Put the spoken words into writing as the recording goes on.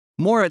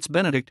Moritz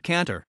Benedikt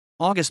Cantor,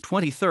 August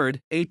 23,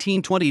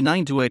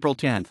 1829 to April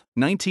 10,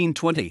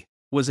 1920,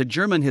 was a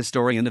German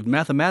historian of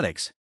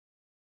mathematics.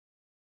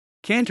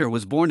 Cantor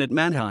was born at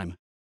Mannheim.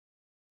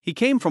 He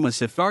came from a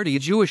Sephardi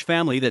Jewish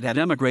family that had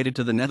emigrated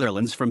to the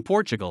Netherlands from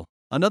Portugal,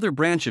 another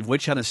branch of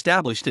which had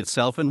established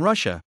itself in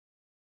Russia.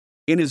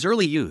 In his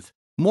early youth,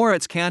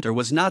 Moritz Cantor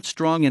was not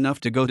strong enough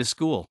to go to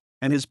school,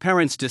 and his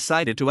parents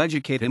decided to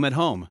educate him at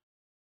home.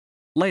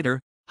 Later,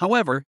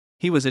 however,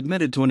 he was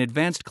admitted to an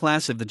advanced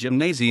class of the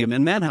gymnasium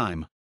in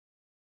Mannheim.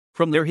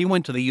 From there he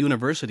went to the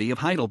University of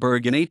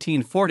Heidelberg in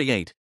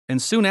 1848,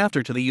 and soon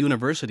after to the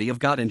University of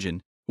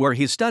Göttingen, where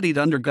he studied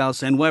under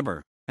Gauss and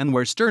Weber, and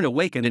where Stern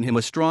awakened in him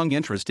a strong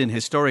interest in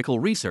historical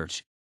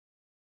research.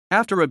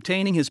 After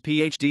obtaining his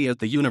PhD at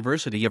the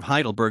University of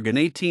Heidelberg in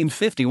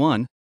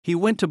 1851, he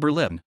went to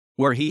Berlin,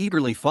 where he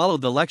eagerly followed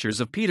the lectures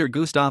of Peter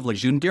Gustav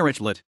Lejeune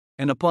Dirichlet,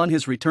 and upon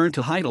his return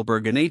to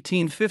Heidelberg in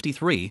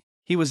 1853,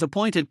 he was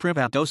appointed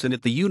Privatdozent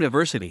at the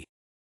university.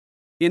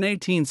 In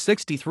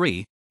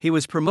 1863, he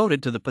was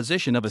promoted to the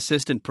position of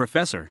assistant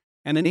professor,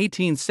 and in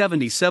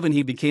 1877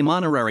 he became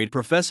honorary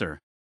professor.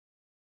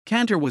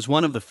 Cantor was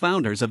one of the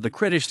founders of the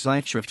Kritische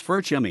Zeitschrift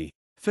für Chemie,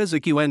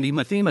 Physik und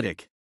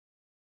Mathematik.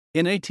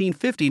 In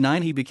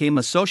 1859 he became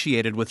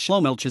associated with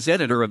Schlomilch as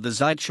editor of the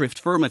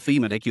Zeitschrift für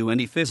Mathematik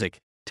und Physik,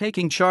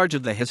 taking charge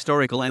of the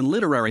historical and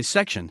literary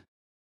section.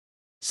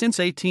 Since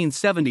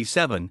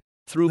 1877,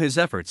 through his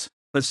efforts,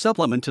 a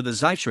supplement to the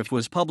Zeitschrift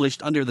was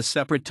published under the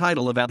separate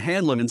title of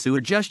Abhandlungen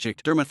zur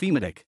Geschichte der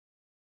Mathematik.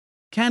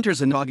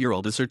 Cantor's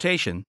inaugural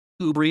dissertation,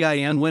 Über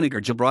die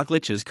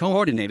Anwendungsgebrauchliches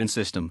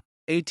Koordinatensystem,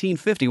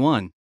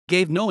 1851,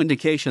 gave no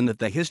indication that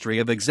the history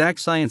of exact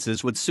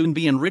sciences would soon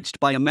be enriched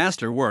by a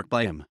master work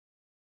by him.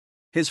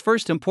 His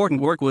first important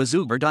work was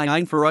Über die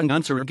Einführung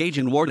unserer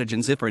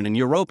Gegenwärtigen in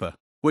Europa,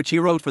 which he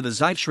wrote for the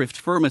Zeitschrift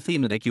für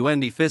Mathematik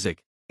und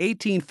Physik,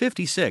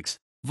 1856,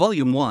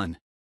 Volume 1.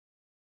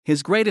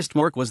 His greatest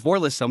work was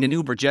Vorlesungen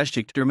über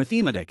Geschichte der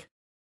Mathematik.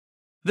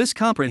 This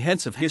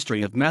comprehensive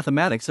history of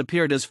mathematics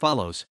appeared as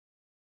follows.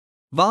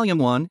 Volume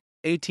 1,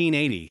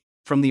 1880,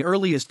 from the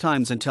earliest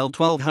times until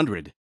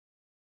 1200.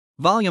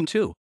 Volume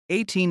 2,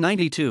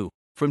 1892,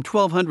 from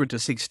 1200 to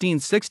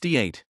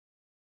 1668.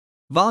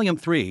 Volume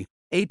 3,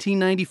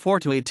 1894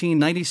 to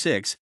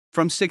 1896,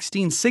 from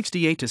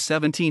 1668 to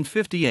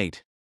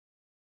 1758.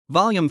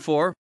 Volume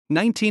 4,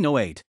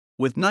 1908,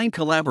 with 9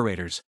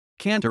 collaborators,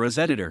 Cantor as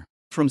editor.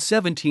 From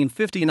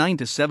 1759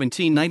 to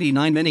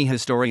 1799, many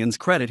historians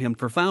credit him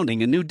for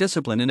founding a new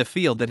discipline in a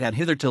field that had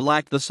hitherto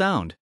lacked the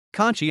sound,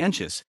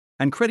 conscientious,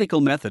 and critical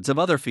methods of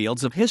other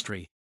fields of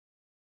history.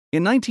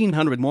 In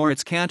 1900,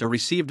 Moritz Cantor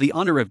received the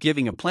honor of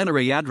giving a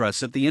plenary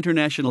address at the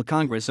International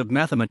Congress of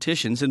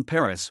Mathematicians in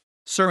Paris,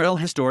 Sur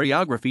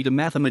l'historiographie de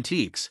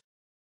mathématiques.